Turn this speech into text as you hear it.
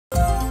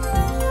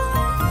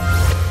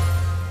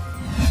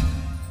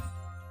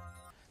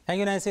Thank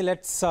you, Nancy.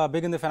 Let's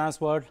begin the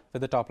finance world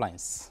with the top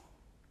lines.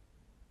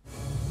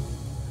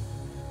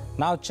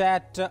 Now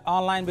chat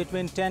online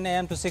between 10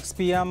 a.m. to 6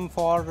 p.m.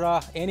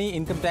 for any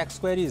income tax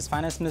queries.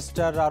 Finance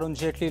Minister Arun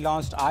Jaitley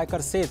launched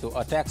Aaykar Setu,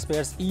 a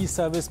taxpayers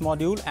e-service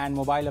module and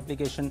mobile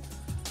application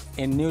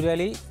in New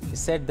Delhi. He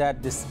said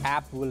that this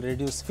app will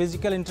reduce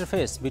physical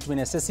interface between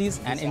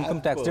SSEs and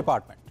income tax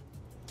department.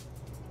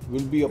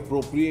 Will be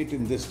appropriate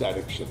in this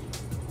direction.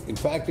 In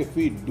fact, if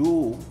we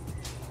do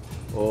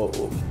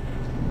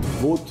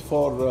both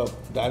for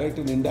direct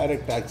and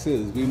indirect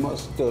taxes, we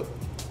must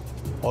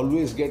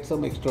always get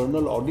some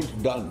external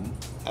audit done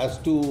as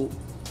to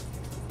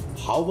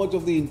how much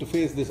of the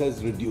interface this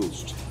has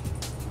reduced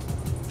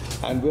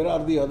and where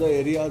are the other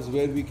areas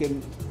where we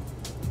can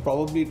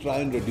probably try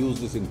and reduce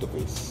this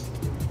interface.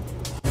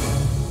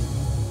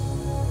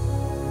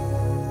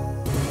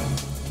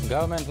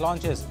 Government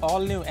launches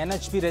all-new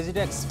NHB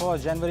Residex for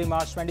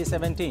January-March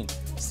 2017.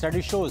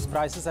 Study shows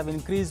prices have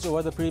increased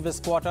over the previous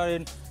quarter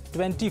in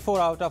 24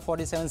 out of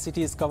 47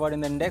 cities covered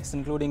in the index,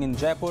 including in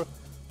Jaipur,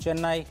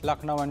 Chennai,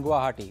 Lucknow and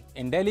Guwahati.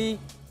 In Delhi,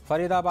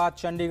 Faridabad,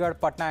 Chandigarh,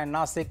 Patna and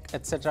Nasik,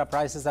 etc.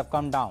 prices have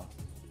come down.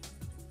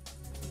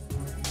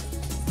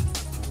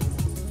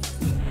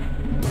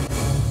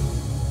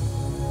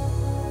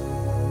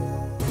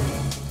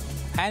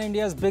 And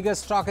India's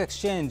biggest stock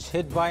exchange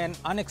hit by an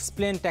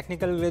unexplained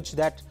technical glitch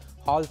that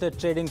halted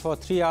trading for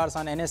 3 hours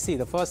on NSE.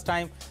 The first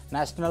time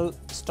National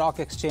Stock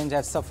Exchange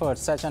has suffered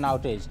such an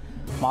outage.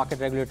 Market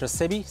regulator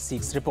SEBI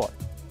seeks report.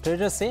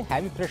 Traders say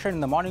heavy pressure in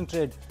the morning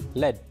trade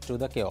led to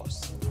the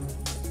chaos.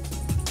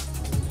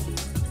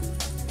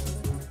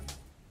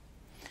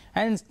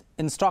 And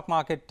in stock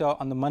market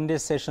on the Monday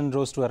session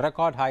rose to a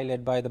record high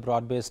led by the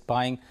broad-based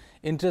buying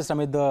interest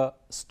amid the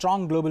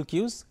strong global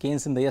cues.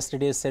 Gains in the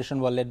yesterday's session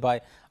were led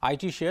by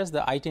IT shares.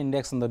 The IT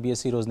index on the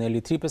BSE rose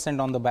nearly 3%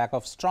 on the back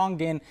of strong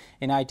gain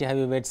in IT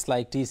heavyweights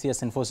like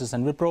TCS, Infosys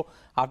and Wipro.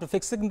 After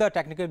fixing the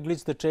technical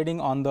glitch, the trading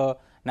on the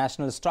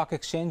National Stock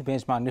Exchange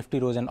benchmark Nifty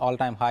rose an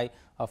all-time high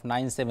of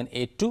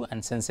 9782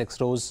 and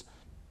Sensex rose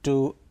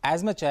to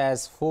as much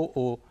as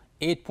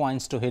 408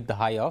 points to hit the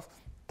high of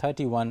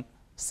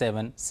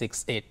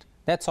 31768.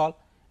 That's all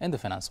in the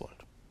finance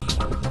world.